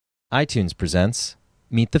iTunes presents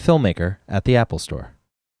Meet the Filmmaker at the Apple Store.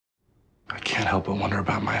 I can't help but wonder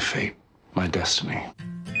about my fate, my destiny.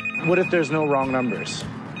 What if there's no wrong numbers?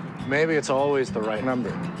 Maybe it's always the right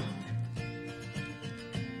number.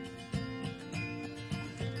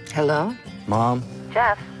 Hello? Mom?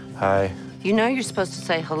 Jeff? Hi. You know you're supposed to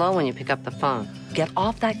say hello when you pick up the phone. Get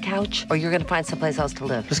off that couch or you're gonna find someplace else to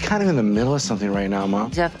live. Just kind of in the middle of something right now,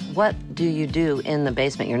 Mom. Jeff, what do you do in the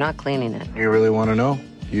basement? You're not cleaning it. You really want to know?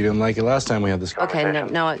 You didn't like it last time we had this Okay,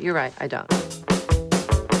 conversation. no, you're right, I don't.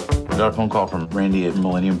 I got a phone call from Randy at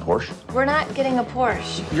Millennium Porsche. We're not getting a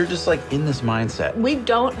Porsche. You're just like in this mindset. We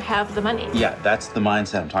don't have the money. Yeah, that's the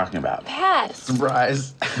mindset I'm talking about. Pat.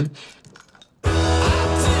 Surprise.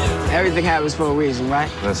 Everything happens for a reason, right?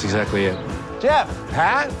 That's exactly it. Jeff,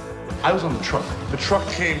 Pat, I was on the truck. The truck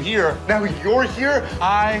came here. Now you're here.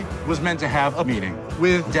 I was meant to have a meeting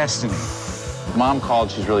with Destiny. Mom called,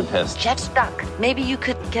 she's really pissed. Jeff's stuck. Maybe you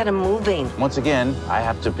could get him moving. Once again, I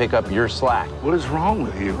have to pick up your slack. What is wrong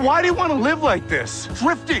with you? Why do you want to live like this?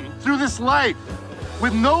 Drifting through this life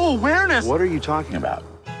with no awareness. What are you talking about?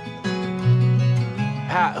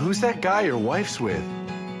 Pat, who's that guy your wife's with?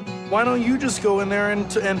 Why don't you just go in there and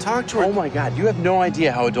talk to her? Oh my God, you have no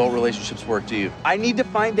idea how adult relationships work, do you? I need to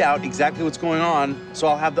find out exactly what's going on so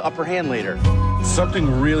I'll have the upper hand later.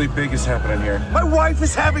 Something really big is happening here. My wife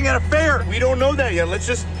is having an affair. We don't know that yet.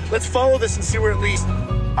 Let's follow this and see where it leads.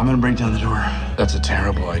 I'm gonna break down the door. That's a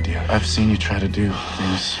terrible idea. I've seen you try to do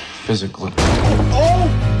things physically. Oh!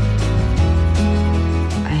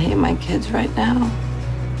 I hate my kids right now.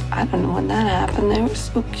 I don't know when that happened. They were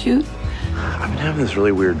so cute. I've been having this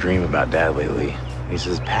really weird dream about Dad lately. He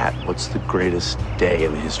says, Pat, what's the greatest day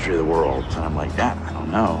in the history of the world? And I'm like, Dad, I don't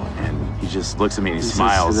know. And he just looks at me and he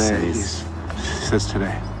smiles. He says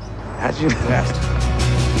today. How'd you know that?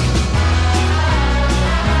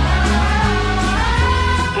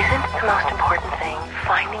 Isn't the most important thing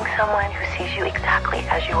finding someone who sees you exactly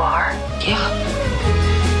as you are? Yeah.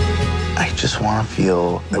 I just want to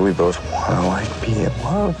feel that we both want to, be in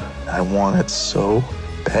love. I want it so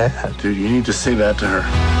bad. Dude, you need to say that to her.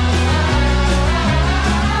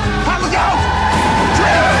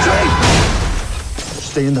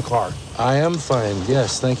 Stay in the car. I am fine.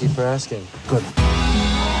 Yes, thank you for asking. Good.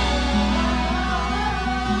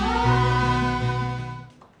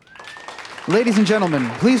 Ladies and gentlemen,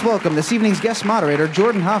 please welcome this evening's guest moderator,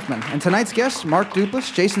 Jordan Hoffman, and tonight's guests, Mark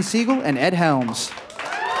Duplass, Jason Segel, and Ed Helms.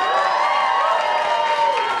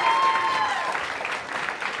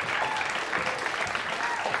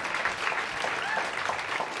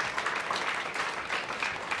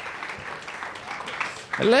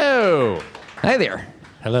 Hello. Hi there.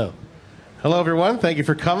 Hello. Hello, everyone. Thank you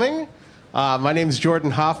for coming. My name is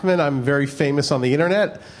Jordan Hoffman. I'm very famous on the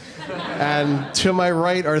internet. And to my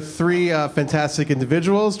right are three fantastic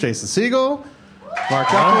individuals, Jason Segel, Mark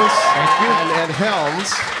Duplass, and Ed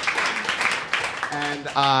Helms. And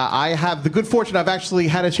I have the good fortune, I've actually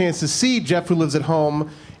had a chance to see Jeff Who Lives at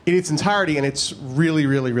Home in its entirety, and it's really,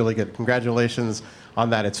 really, really good. Congratulations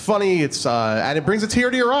on that. It's funny, and it brings a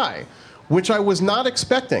tear to your eye, which I was not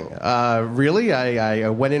expecting. Really, I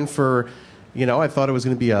went in for, I thought it was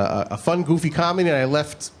going to be a fun, goofy comedy, and I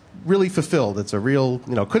left really fulfilled. It's a real,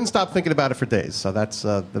 couldn't stop thinking about it for days. So that's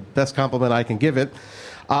the best compliment I can give it.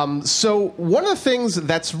 So one of the things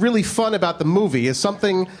that's really fun about the movie is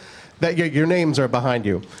something that your names are behind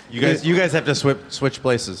you. You guys have to switch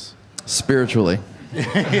places. Spiritually.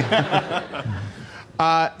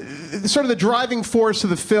 Sort of the driving force of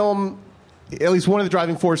the film, at least one of the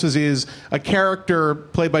driving forces, is a character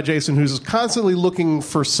played by Jason who's constantly looking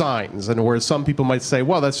for signs. And whereas some people might say,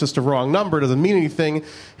 well, that's just a wrong number, it doesn't mean anything,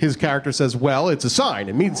 his character says, well, it's a sign,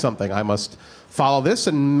 it means something. I must follow this,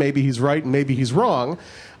 and maybe he's right and maybe he's wrong.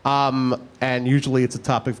 And usually it's a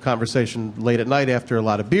topic of conversation late at night after a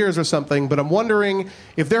lot of beers or something. But I'm wondering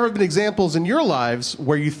if there have been examples in your lives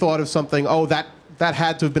where you thought of something, oh, that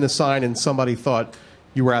had to have been a sign, and somebody thought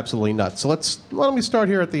you were absolutely nuts. So why don't we start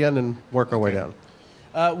here at the end and work our way down?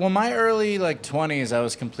 Well, my early 20s, I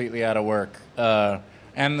was completely out of work.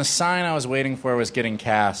 And the sign I was waiting for was getting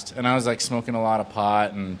cast. And I was smoking a lot of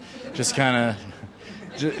pot and just kind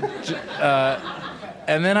of...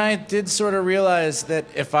 and then I did sort of realize that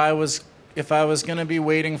if I was going to be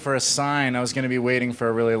waiting for a sign, I was going to be waiting for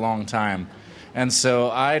a really long time. And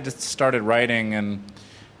so I just started writing and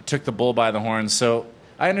took the bull by the horns. So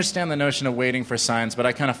I understand the notion of waiting for signs, but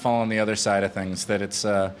I kind of fall on the other side of things, that it's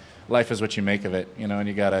life is what you make of it, and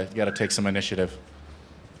you gotta take some initiative.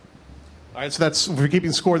 All right, so that's, if we're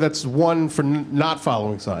keeping score, that's one for not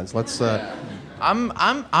following signs. Let's. I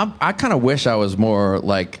kind of wish I was more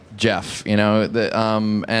like Jeff,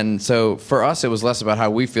 and so for us it was less about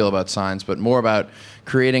how we feel about Signs, but more about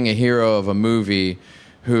creating a hero of a movie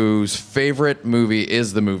whose favorite movie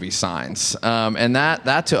is the movie Signs, and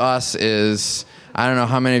that to us is, I don't know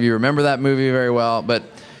how many of you remember that movie very well, but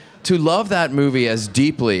to love that movie as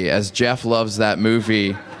deeply as Jeff loves that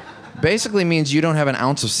movie basically means you don't have an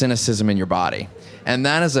ounce of cynicism in your body. And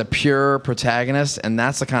that is a pure protagonist, and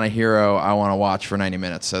that's the kind of hero I want to watch for 90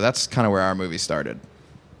 minutes. So that's kind of where our movie started.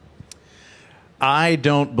 I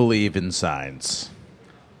don't believe in Signs,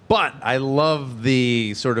 but I love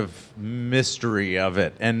the sort of mystery of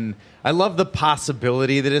it. And I love the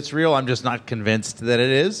possibility that it's real. I'm just not convinced that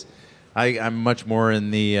it is. I'm much more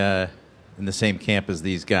in the same camp as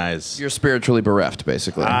these guys. You're spiritually bereft,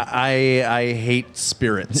 basically. I hate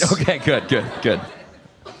spirits. Okay, good.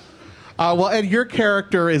 Well, Ed, your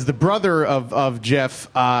character is the brother of Jeff,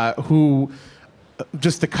 who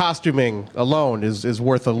just the costuming alone is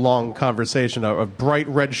worth a long conversation. A bright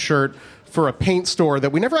red shirt for a paint store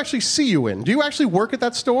that we never actually see you in. Do you actually work at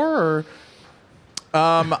that store, or?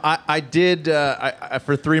 I did.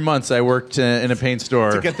 For 3 months, I worked in a paint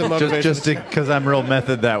store to get the motivation. just because I'm real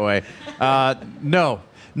method that way. No.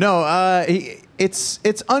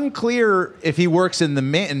 It's unclear if he works in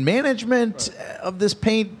the in management of this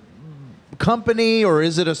paint company, or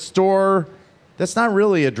is it a store? That's not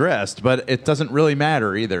really addressed, but it doesn't really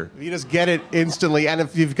matter either. You just get it instantly, and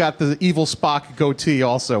if you've got the evil Spock goatee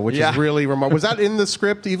also, which is really remarkable. Was that in the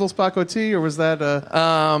script, evil Spock goatee, or was that?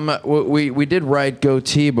 We did write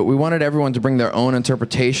goatee, but we wanted everyone to bring their own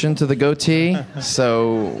interpretation to the goatee,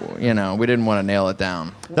 so we didn't want to nail it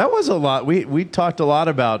down. That was a lot. We talked a lot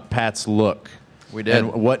about Pat's look. We did.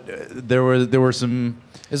 And what there were some.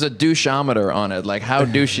 There's a doucheometer on it, like how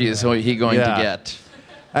douchey is he going to get?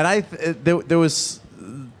 And there was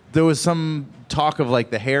some talk of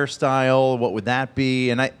like the hairstyle. What would that be?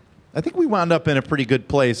 And I think we wound up in a pretty good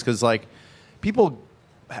place because like people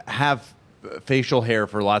have facial hair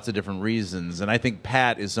for lots of different reasons, and I think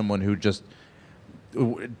Pat is someone who just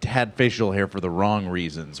had facial hair for the wrong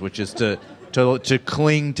reasons, which is to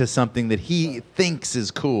cling to something that he thinks is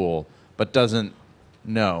cool but doesn't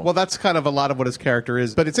know. Well, that's kind of a lot of what his character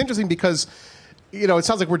is. But it's interesting because, it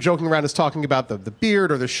sounds like we're joking around as talking about the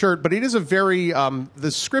beard or the shirt, but it is a very, the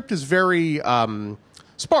script is very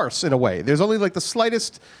sparse in a way. There's only like the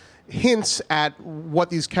slightest hints at what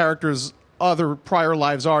these characters' other prior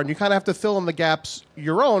lives are, and you kind of have to fill in the gaps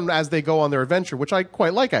your own as they go on their adventure, which I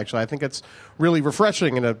quite like, actually. I think it's really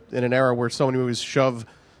refreshing in an era where so many movies shove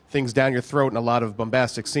things down your throat in a lot of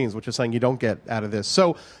bombastic scenes, which is something you don't get out of this.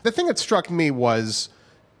 So the thing that struck me was,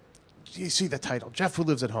 you see the title, Jeff Who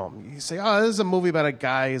Lives at Home. You say, oh, this is a movie about a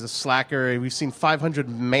guy who's a slacker. We've seen 500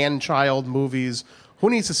 man-child movies. Who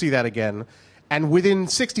needs to see that again? And within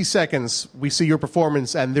 60 seconds, we see your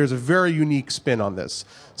performance, and there's a very unique spin on this.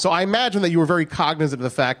 So I imagine that you were very cognizant of the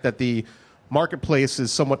fact that the marketplace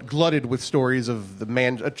is somewhat glutted with stories of the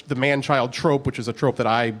man-child trope, which is a trope that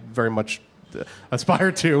I very much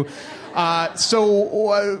aspire to.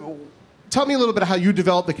 Tell me a little bit how you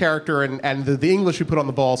developed the character and the English you put on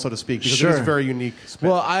the ball, so to speak, because Sure. it is a very unique spin.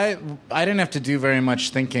 Well, I didn't have to do very much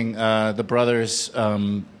thinking. The brothers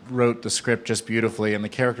wrote the script just beautifully, and the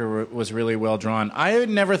character was really well drawn. I had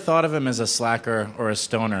never thought of him as a slacker or a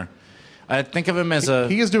stoner. I think of him as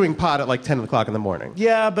He is doing pot at like 10 o'clock in the morning.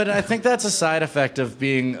 Yeah, but I think that's a side effect of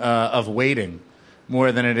being of waiting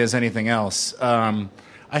more than it is anything else.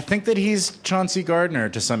 I think that he's Chauncey Gardner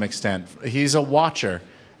to some extent. He's a watcher,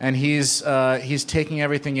 and he's taking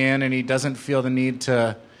everything in, and he doesn't feel the need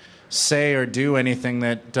to say or do anything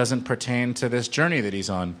that doesn't pertain to this journey that he's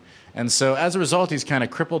on. And so as a result, he's kind of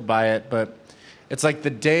crippled by it, but it's like the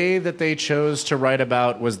day that they chose to write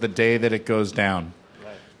about was the day that it goes down.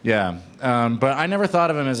 Right. Yeah. But I never thought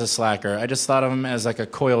of him as a slacker. I just thought of him as like a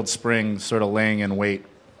coiled spring sort of laying in wait.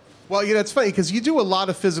 Well, it's funny because you do a lot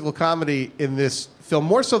of physical comedy in this film,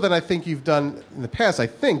 more so than I think you've done in the past, I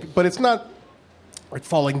think. But it's not like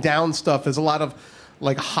falling down stuff. There's a lot of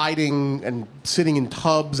like hiding and sitting in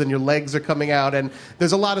tubs and your legs are coming out. And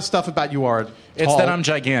there's a lot of stuff about you are tall. It's that I'm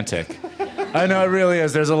gigantic. I know it really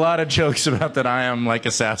is. There's a lot of jokes about that I am like a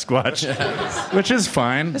Sasquatch, which is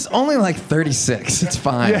fine. It's only like 36. It's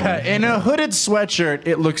fine. Yeah, in a hooded sweatshirt,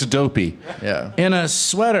 it looks dopey. Yeah. In a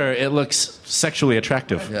sweater, it looks sexually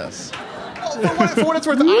attractive. Yes. For what it's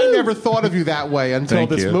worth, I never thought of you that way until Thank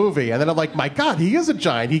this you. movie. And then I'm like, my God, he is a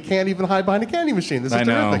giant. He can't even hide behind a candy machine. This is I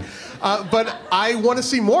know. terrific. But I want to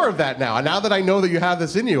see more of that now. And now that I know that you have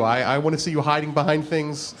this in you, I want to see you hiding behind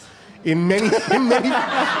things in many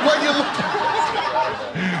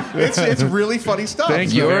it's really funny stuff.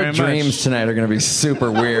 Thank you Your very much. dreams tonight are going to be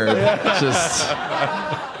super weird. Just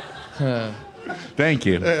Thank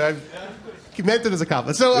you. He meant it as a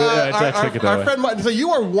compliment. So, our friend Martin, so you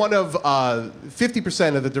are one of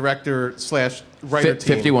 50% of the director/writer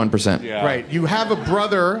team. 51%. Yeah. Right. You have a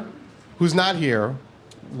brother who's not here.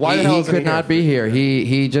 Why the hell He isn't could not be here.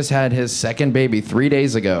 He just had his second baby 3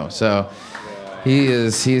 days ago. So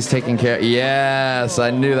he's taking care. Yes,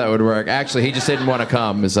 I knew that would work. Actually, he just didn't want to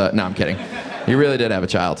come. No, I'm kidding. He really did have a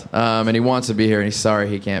child, and he wants to be here. And he's sorry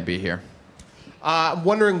he can't be here. I'm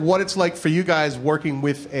wondering what it's like for you guys working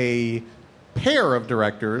with a pair of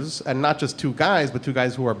directors, and not just two guys, but two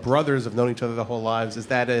guys who are brothers, have known each other their whole lives. Is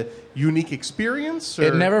that a unique experience? Or?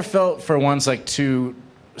 It never felt for once like two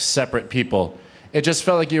separate people. It just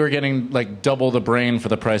felt like you were getting like double the brain for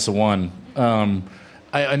the price of one.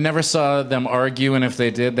 I never saw them argue, and if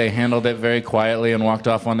they did, they handled it very quietly and walked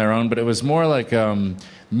off on their own. But it was more like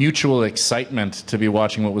mutual excitement to be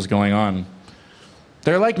watching what was going on.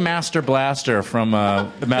 They're like Master Blaster from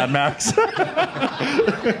the Mad Max.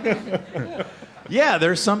 Yeah,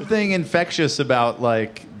 there's something infectious about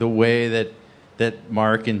like the way that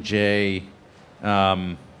Mark and Jay,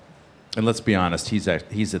 and let's be honest, he's at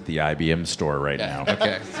the IBM store right now.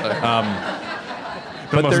 Okay.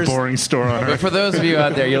 The most boring store on But earth. for those of you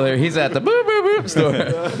out there, you'll hear he's at the boop boop boop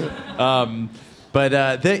store.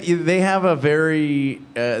 But they have a very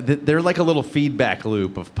they're like a little feedback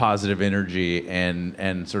loop of positive energy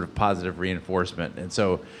and sort of positive reinforcement. And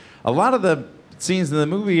so a lot of the scenes in the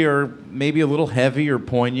movie are maybe a little heavy or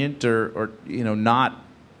poignant or not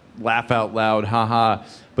laugh out loud, haha.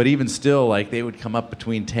 But even still, like they would come up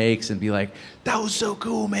between takes and be like, "That was so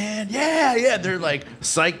cool, man! Yeah." They're like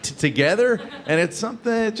psyched together, and it's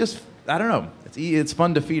something. I don't know. It's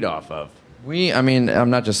fun to feed off of. I'm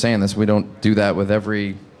not just saying this. We don't do that with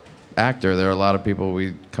every actor. There are a lot of people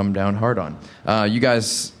we come down hard on. You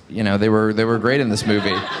guys, they were great in this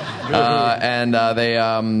movie, and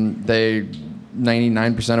they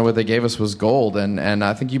 99% of what they gave us was gold. And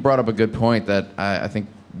I think you brought up a good point that I think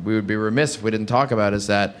we would be remiss if we didn't talk about, is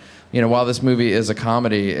that while this movie is a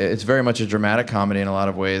comedy, it's very much a dramatic comedy in a lot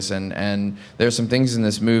of ways, and there's some things in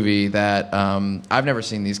this movie that I've never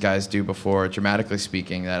seen these guys do before, dramatically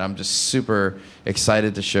speaking, that I'm just super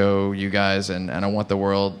excited to show you guys, and I want the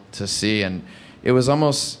world to see. And it was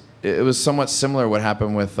somewhat similar what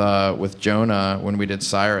happened with Jonah when we did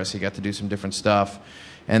Cyrus. He got to do some different stuff.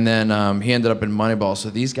 And then he ended up in Moneyball. So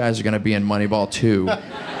these guys are going to be in Moneyball 2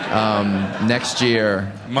 next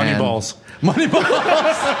year. Moneyballs. Moneyballs.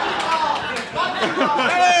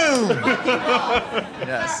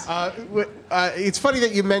 Yes. It's funny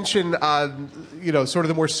that you mention, sort of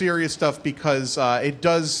the more serious stuff, because it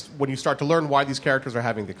does, when you start to learn why these characters are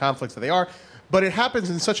having the conflicts that they are, but it happens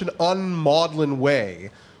in such an unmaudlin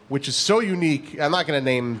way, which is so unique. I'm not going to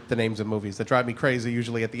name the names of movies that drive me crazy.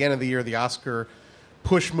 Usually at the end of the year, the Oscar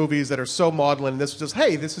push movies that are so maudlin. This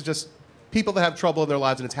is just people that have trouble in their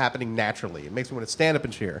lives, and it's happening naturally. It makes me want to stand up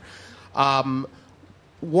and cheer.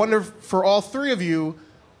 Wonder, for all three of you,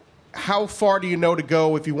 how far do you know to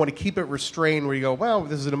go if you want to keep it restrained, where you go, well,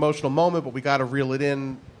 this is an emotional moment, but we got to reel it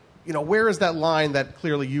in. Where is that line that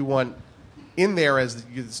clearly you want in there as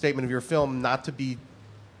the statement of your film, not to be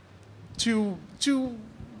too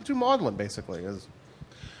maudlin, basically?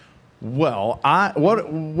 Well,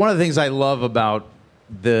 one of the things I love about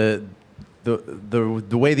the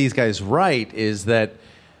way these guys write is that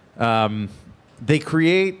they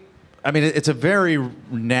create. I mean, it's a very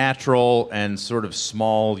natural and sort of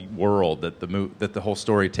small world that the whole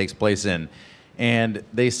story takes place in, and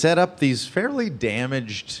they set up these fairly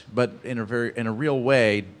damaged, but in a real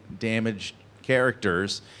way, damaged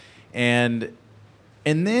characters, and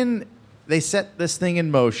then they set this thing in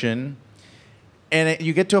motion, and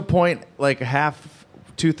you get to a point like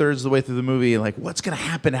 2/3 of the way through the movie, like, what's going to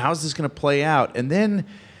happen? How's this going to play out? And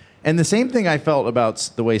the same thing I felt about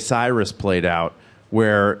the way Cyrus played out,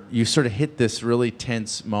 where you sort of hit this really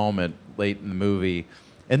tense moment late in the movie,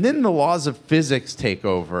 and then the laws of physics take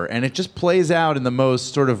over, and it just plays out in the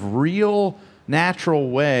most sort of real, natural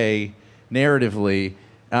way, narratively,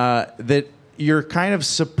 that you're kind of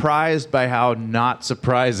surprised by how not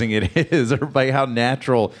surprising it is, or by how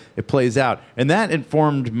natural it plays out. And that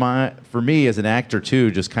informed for me as an actor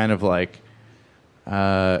too, just kind of like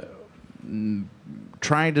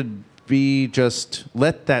trying to just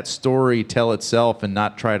let that story tell itself and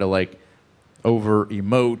not try to like over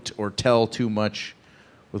emote or tell too much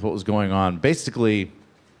with what was going on. Basically,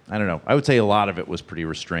 I don't know. I would say a lot of it was pretty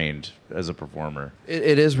restrained as a performer.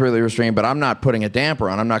 It is really restrained, but I'm not putting a damper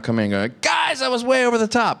on. I'm not coming and going, guys, I was way over the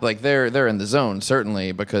top. Like they're in the zone,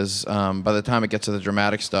 certainly, because by the time it gets to the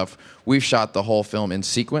dramatic stuff, we've shot the whole film in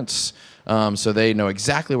sequence. so they know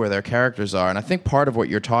exactly where their characters are. And I think part of what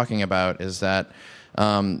you're talking about is that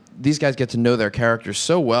these guys get to know their characters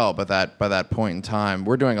so well by that point in time.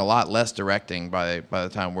 We're doing a lot less directing by the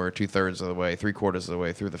time we're 2/3 of the way, 3/4 of the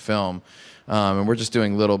way through the film, and we're just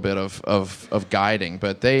doing a little bit of guiding.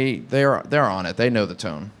 But they're on it. They know the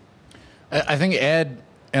tone. I think Ed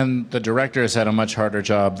and the directors had a much harder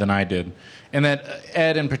job than I did, and that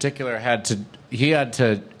Ed in particular had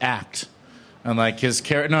to act, and like his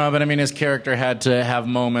character had to have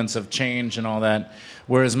moments of change and all that.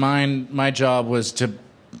 Whereas my job was to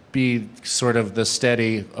be sort of the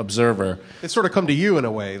steady observer. They sort of come to you in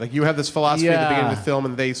a way. Like you have this philosophy at the beginning of the film,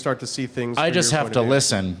 and they start to see things. I just have to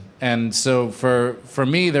listen. And so for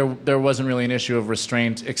me, there wasn't really an issue of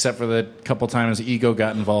restraint, except for the couple times ego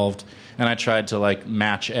got involved, and I tried to like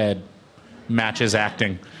match his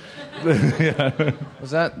acting. Yeah.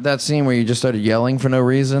 Was that scene where you just started yelling for no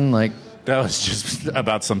reason, like? That was just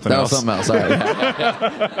about something else. That was something else.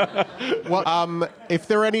 Sorry. Well, if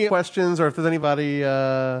there are any questions, or if there's anybody,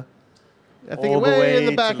 I think All the way way in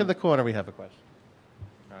the back to- of the corner, we have a question.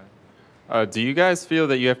 Do you guys feel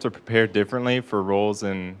that you have to prepare differently for roles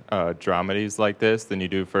in dramedies like this than you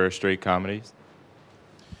do for straight comedies?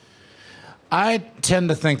 I tend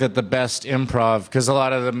to think that the best improv, because a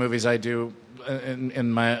lot of the movies I do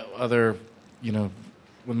in my other,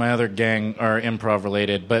 with my other gang are improv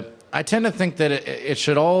related, but I tend to think that it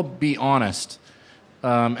should all be honest.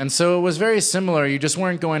 And so it was very similar. You just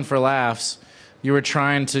weren't going for laughs. You were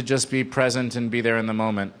trying to just be present and be there in the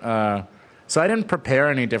moment. So I didn't prepare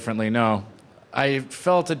any differently, no. I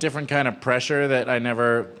felt a different kind of pressure that I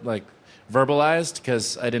never verbalized,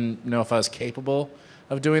 because I didn't know if I was capable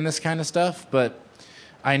of doing this kind of stuff. But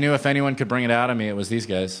I knew if anyone could bring it out of me, it was these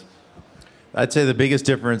guys. I'd say the biggest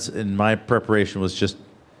difference in my preparation was just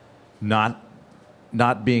not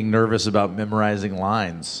being nervous about memorizing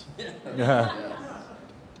lines.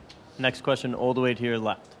 Next question, all the way to your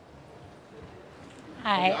left.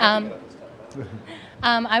 Hi.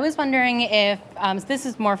 I was wondering if so this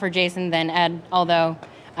is more for Jason than Ed, although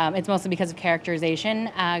it's mostly because of characterization.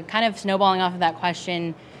 Kind of snowballing off of that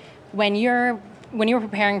question, when you were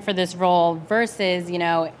preparing for this role versus,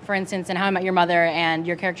 for instance, in How I Met Your Mother and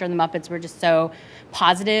your character in The Muppets were just so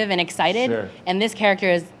positive and excited, Sure. and this character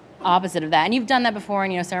is opposite of that. And you've done that before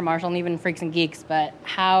in, Sarah Marshall and even Freaks and Geeks, but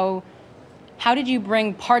how did you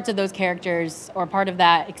bring parts of those characters or part of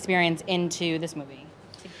that experience into this movie?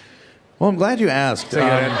 Well, I'm glad you asked.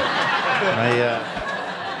 I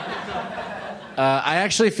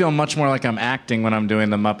actually feel much more like I'm acting when I'm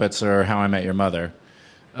doing The Muppets or How I Met Your Mother.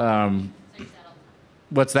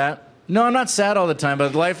 What's that? No, I'm not sad all the time,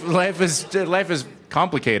 but life is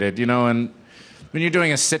complicated, and when you're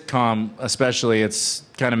doing a sitcom, especially, it's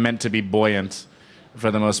kind of meant to be buoyant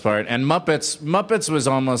for the most part. And Muppets was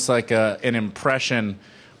almost like an impression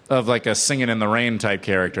of like a Singing in the Rain type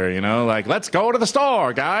character, like, let's go to the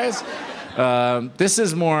store, guys. This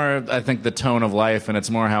is more, I think, the tone of life, and it's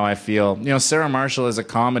more how I feel. Sarah Marshall is a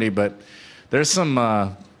comedy, but there's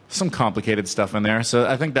some complicated stuff in there, so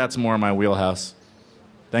I think that's more my wheelhouse.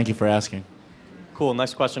 Thank you for asking. Cool.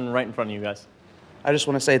 Next question right in front of you guys. I just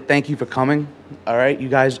want to say thank you for coming. All right, you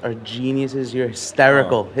guys are geniuses. You're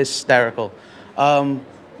hysterical, hysterical.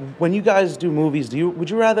 When you guys do movies, would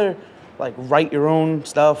you rather write your own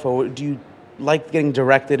stuff, or do you like getting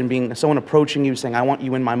directed and being someone approaching you saying, "I want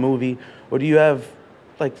you in my movie," or do you have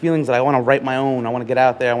feelings that I want to write my own? I want to get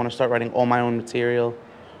out there. I want to start writing all my own material,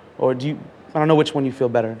 or do you? I don't know which one you feel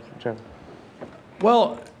better. Trevor.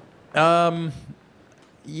 Well,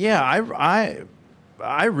 yeah,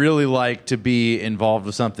 I really like to be involved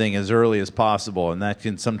with something as early as possible, and that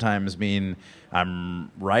can sometimes mean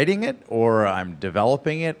I'm writing it, or I'm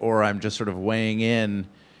developing it, or I'm just sort of weighing in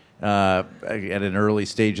at an early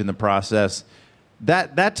stage in the process.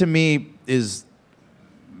 That to me it's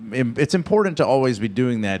important to always be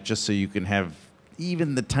doing that, just so you can have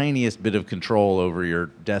even the tiniest bit of control over your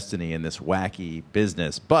destiny in this wacky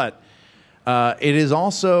business. But it is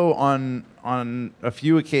also on a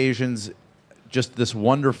few occasions just this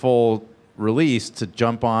wonderful release to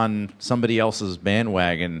jump on somebody else's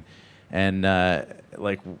bandwagon, and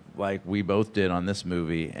like we both did on this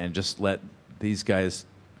movie, and just let these guys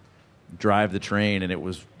drive the train. And it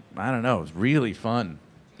was, I don't know, it was really fun.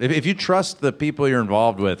 If you trust the people you're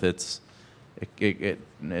involved with, it's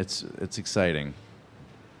exciting.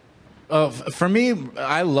 For me,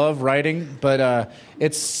 I love writing, but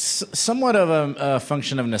it's somewhat of a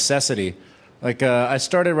function of necessity. I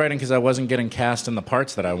started writing because I wasn't getting cast in the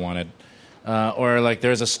parts that I wanted. Or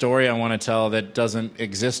there's a story I want to tell that doesn't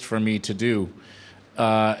exist for me to do.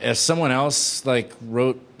 If someone else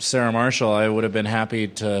wrote Sarah Marshall, I would have been happy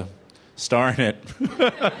to star in it,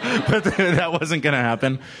 but that wasn't going to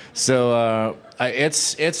happen. So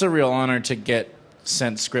it's a real honor to get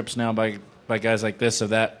sent scripts now by guys like this of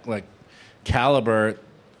that like caliber,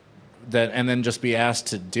 and then just be asked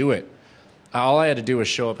to do it. All I had to do was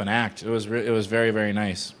show up and act. It was very, very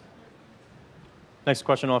nice. Next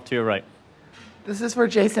question off to your right. This is for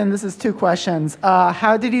Jason. This is 2 questions.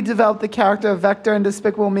 How did you develop the character of Vector in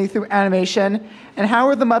Despicable Me through animation? And how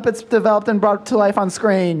were the Muppets developed and brought to life on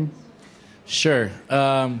screen? Sure.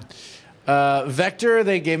 Vector,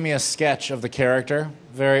 they gave me a sketch of the character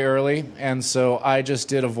very early, and so I just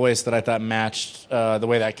did a voice that I thought matched the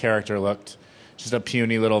way that character looked. Just a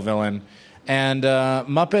puny little villain. And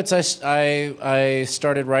Muppets, I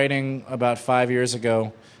started writing about 5 years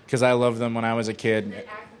ago because I loved them when I was a kid.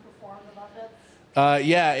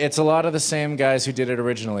 Yeah, it's a lot of the same guys who did it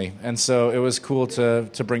originally, and so it was cool to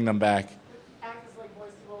bring them back.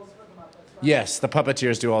 Yes, the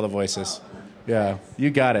puppeteers do all the voices. Yeah, you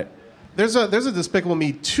got it. There's a Despicable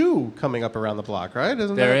Me 2 coming up around the block, right?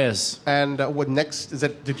 Isn't There there? is. And what next? Is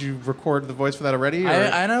that? Did you record the voice for that already? Or?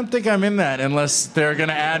 I don't think I'm in that unless they're going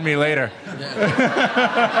to add me later.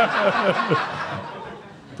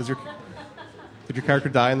 Did your character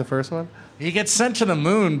die in the first one? He gets sent to the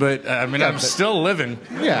moon, but I'm still living.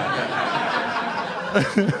 Yeah.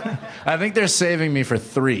 I think they're saving me for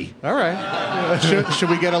 3. All right. Should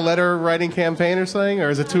we get a letter writing campaign or something, or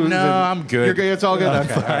is it too? No, I'm good. You're good. It's all good. I'm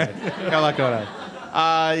Okay. fine. All right. Got a lot going on.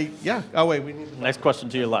 Yeah. Oh wait, we need. Next question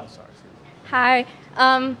to your left. Hi.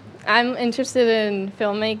 I'm interested in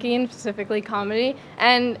filmmaking, specifically comedy.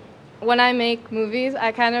 And when I make movies,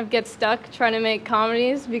 I kind of get stuck trying to make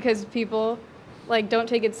comedies because people don't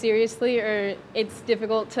take it seriously, or it's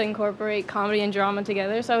difficult to incorporate comedy and drama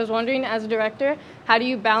together. So I was wondering, as a director, how do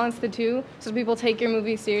you balance the two so people take your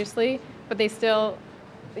movie seriously, but you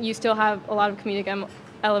still have a lot of comedic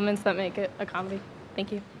elements that make it a comedy?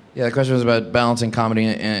 Thank you. Yeah, the question was about balancing comedy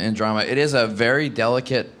and drama. It is a very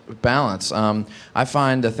delicate balance. I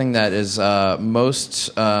find the thing that is most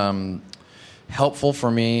helpful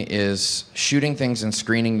for me is shooting things and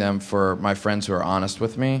screening them for my friends who are honest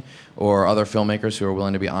with me, or other filmmakers who are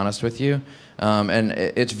willing to be honest with you. And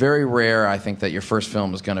it's very rare, I think, that your first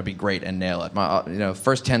film is going to be great and nail it. My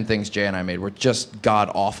first 10 things Jay and I made were just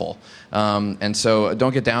god-awful. And so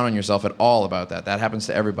don't get down on yourself at all about that. That happens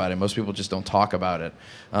to everybody. Most people just don't talk about it.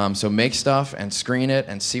 So make stuff and screen it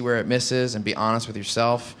and see where it misses and be honest with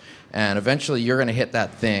yourself. And eventually you're going to hit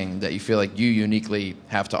that thing that you feel like you uniquely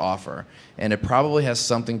have to offer. And it probably has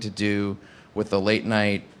something to do with the late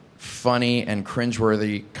night, funny and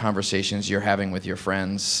cringeworthy conversations you're having with your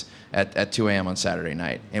friends at 2 a.m. on Saturday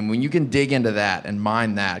night. And when you can dig into that and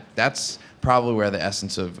mine that, that's probably where the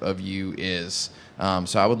essence of you is.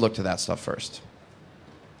 So I would look to that stuff first.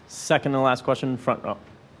 Second and last question, front row.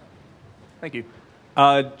 Thank you.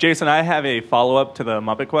 Jason, I have a follow-up to the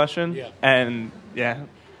Muppet question. Yeah. And,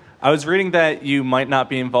 I was reading that you might not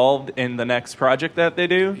be involved in the next project that they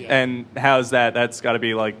do. Yeah. And how's that? That's got to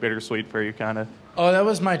be, bittersweet for you, kind of. Oh, that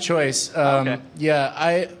was my choice. Okay.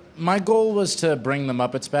 Yeah, my goal was to bring the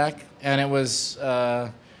Muppets back, and it was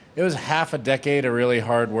half a decade of really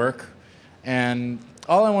hard work, and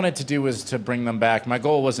all I wanted to do was to bring them back. My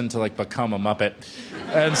goal wasn't to become a Muppet,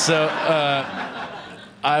 and so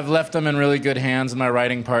I've left them in really good hands. My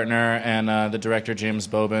writing partner and the director James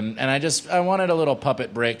Bobin, and I wanted a little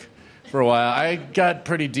puppet break for a while. I got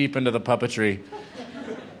pretty deep into the puppetry.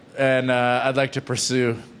 And I'd like to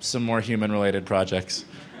pursue some more human-related projects.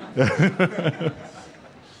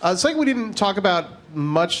 Something we didn't talk about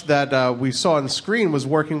much that we saw on screen was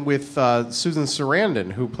working with Susan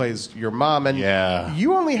Sarandon, who plays your mom. And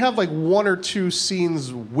you only have 1 or 2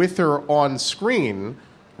 scenes with her on screen,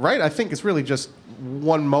 right? I think it's really just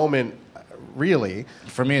one moment, really.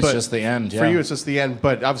 For me, it's just the end, For you, it's just the end.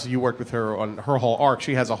 But obviously, you worked with her on her whole arc.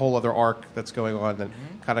 She has a whole other arc that's going on that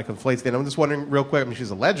kind of conflates. And I'm just wondering, real quick,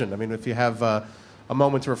 she's a legend. If you have a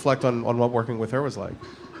moment to reflect on what working with her was like.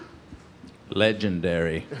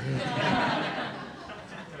 Legendary.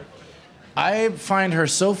 I find her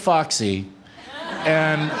so foxy,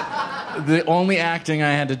 and the only acting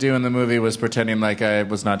I had to do in the movie was pretending like I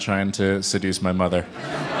was not trying to seduce my mother.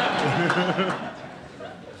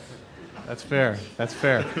 That's fair. That's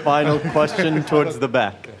fair. Final question towards the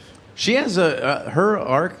back. She has her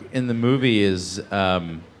arc in the movie is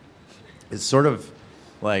sort of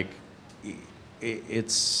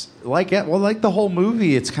it's like the whole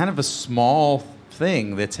movie. It's kind of a small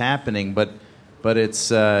thing that's happening, but it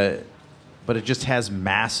just has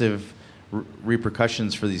massive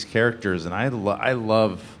repercussions for these characters, and I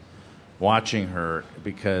love watching her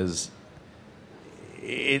because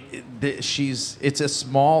it's a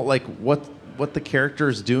small, like, what the character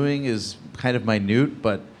is doing is kind of minute,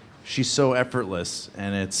 but she's so effortless,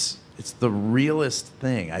 and it's the realest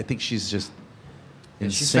thing. I think she's just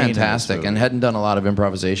insane. She's fantastic, and hadn't done a lot of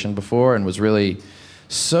improvisation before, and was really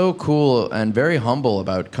so cool and very humble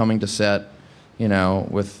about coming to set, you know,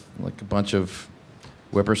 with like a bunch of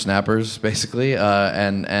whippersnappers, basically,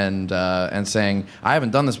 and saying, I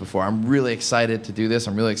haven't done this before. I'm really excited to do this.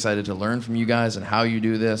 I'm really excited to learn from you guys and how you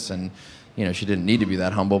do this. And, you know, she didn't need to be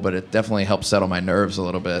that humble, but it definitely helped settle my nerves a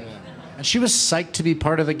little bit. And she was psyched to be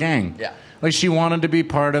part of the gang. Yeah. Like, she wanted to be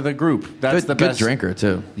part of the group. That's the best. Good drinker,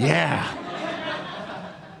 too. Yeah.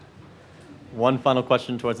 One final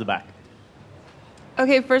question towards the back.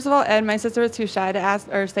 Okay, first of all, Ed, my sister was too shy to ask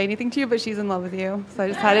or say anything to you, but she's in love with you. So I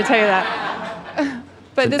just had to tell you that.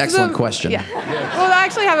 But An this excellent is question. Yeah. Well, I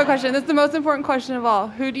actually have a question. This is the most important question of all.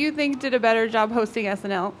 Who do you think did a better job hosting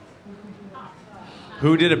SNL?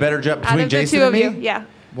 Who did a better job Out between of the Jason two and of me? you, yeah.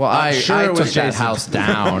 Well, I'm I sure it took was that Jason. house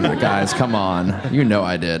down, guys. Come on. You know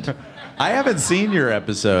I did. I haven't seen your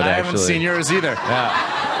episode, I actually. haven't seen yours either.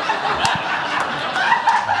 Yeah.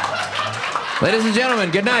 Ladies and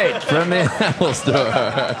gentlemen, good night from the Apple Store.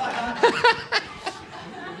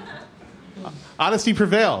 Honesty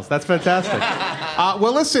prevails. That's fantastic.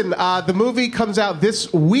 Well, listen, the movie comes out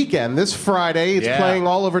this weekend, this Friday. It's playing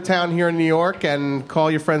all over town here in New York, and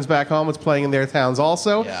call your friends back home. It's playing in their towns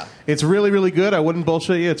also. Yeah. It's really, really good. I wouldn't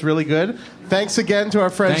bullshit you. It's really good. Thanks again to our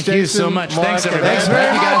friends Thank Jason, you so much. Mark, Thanks, and everybody. Ed.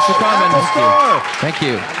 Thank you guys for coming. Thank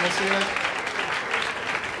you. We'll see you next-